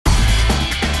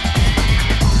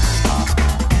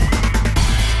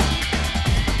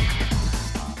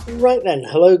Right then,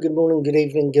 hello, good morning, good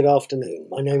evening, good afternoon.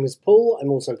 My name is Paul,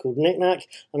 I'm also called Knickknack,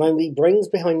 and I'm the brains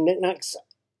behind Knickknack's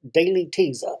Daily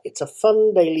Teaser. It's a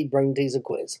fun daily brain teaser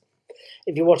quiz.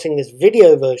 If you're watching this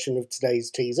video version of today's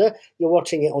teaser, you're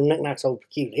watching it on Knickknack's Old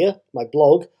Peculiar, my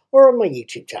blog, or on my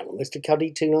YouTube channel, Mr.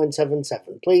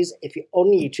 Cuddy2977. Please, if you're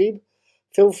on YouTube,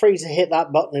 feel free to hit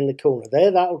that button in the corner there.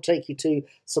 That'll take you to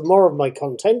some more of my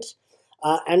content,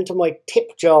 and to my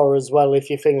tip jar as well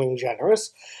if you're feeling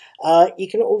generous. You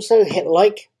can also hit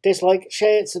like, dislike,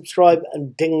 share, subscribe,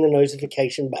 and ding the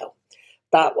notification bell.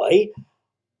 That way,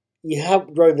 you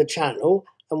help grow the channel,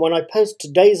 and when I post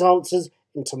today's answers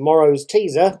in tomorrow's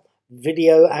teaser,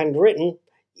 video and written,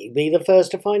 you'll be the first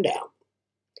to find out.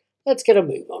 Let's get a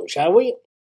move on, shall we?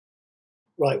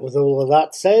 Right, with all of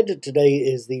that said, today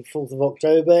is the 4th of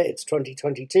October, it's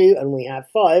 2022, and we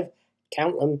have 5,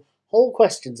 count them, whole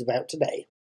questions about today.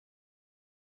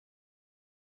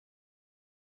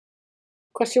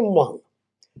 Question 1.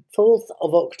 4th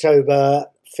of October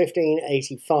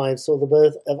 1585 saw the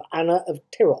birth of Anna of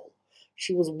Tyrol.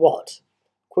 She was what?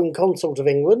 Queen Consort of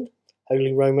England,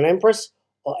 Holy Roman Empress,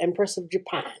 or Empress of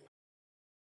Japan?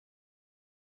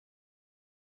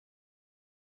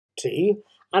 2.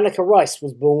 Anneka Rice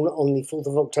was born on the 4th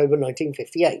of October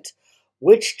 1958.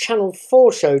 Which Channel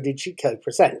 4 show did she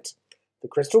co-present? The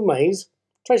Crystal Maze,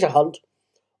 Treasure Hunt,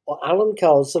 or Alan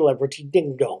Carr's Celebrity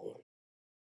Ding Dong?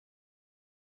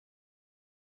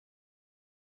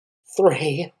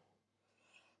 3.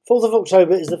 4th of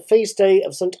October is the feast day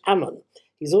of St. Ammon.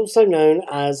 He's also known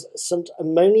as St.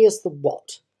 Ammonius the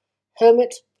what?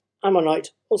 Hermit,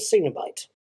 Ammonite, or Cenobite?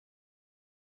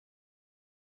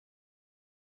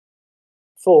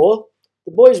 4.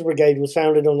 The Boys Brigade was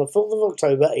founded on the 4th of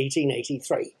October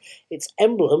 1883. Its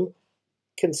emblem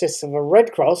consists of a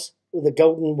red cross with a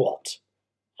golden what?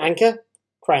 Anchor,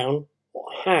 crown, or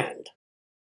hand?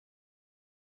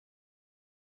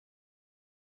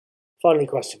 Finally,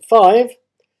 question 5.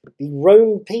 The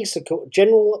Rome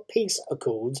General Peace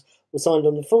Accords were signed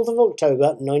on the 4th of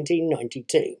October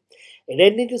 1992. It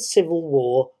ended a civil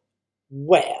war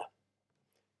where?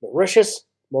 Mauritius,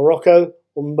 Morocco,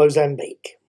 or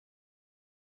Mozambique?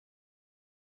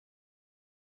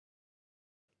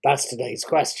 That's today's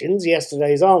questions.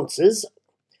 Yesterday's answers.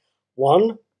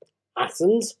 1.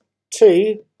 Athens.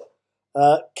 2.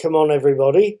 Come on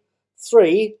everybody.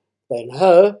 3.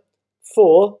 Ben-Hur.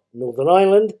 4. Northern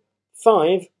Ireland.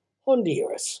 5.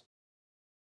 Honduras.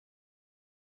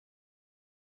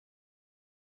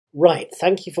 Right,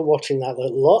 thank you for watching that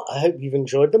little lot. I hope you've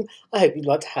enjoyed them. I hope you'd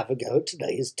like to have a go at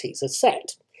today's teaser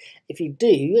set. If you do,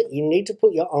 you need to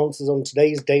put your answers on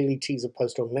today's daily teaser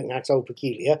post on Knickknack's Old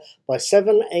Peculiar by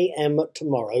 7 AM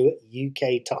tomorrow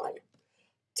UK time.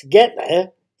 To get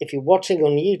there, if you're watching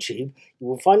on YouTube, you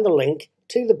will find the link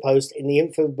to the post in the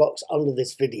info box under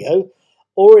this video,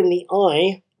 or in the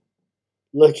eye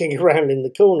lurking around in the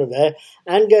corner there,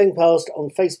 and going past on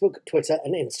Facebook, Twitter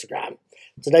and Instagram.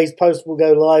 Today's post will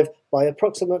go live by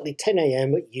approximately 10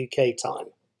 AM UK time.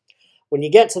 When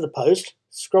you get to the post,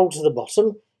 scroll to the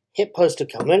bottom, hit post a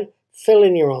comment, fill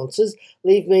in your answers,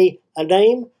 leave me a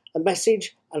name, a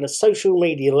message and a social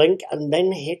media link, and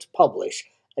then hit publish.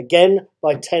 Again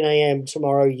by 10 AM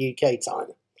tomorrow UK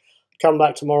time. Come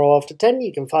back tomorrow after 10,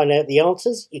 you can find out the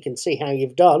answers, you can see how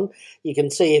you've done, you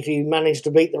can see if you managed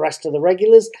to beat the rest of the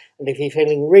regulars, and if you're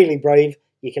feeling really brave,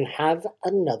 you can have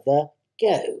another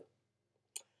go.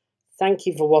 Thank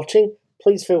you for watching.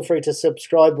 Please feel free to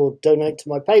subscribe or donate to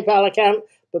my PayPal account,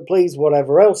 but please,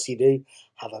 whatever else you do,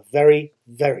 have a very,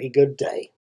 very good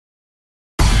day.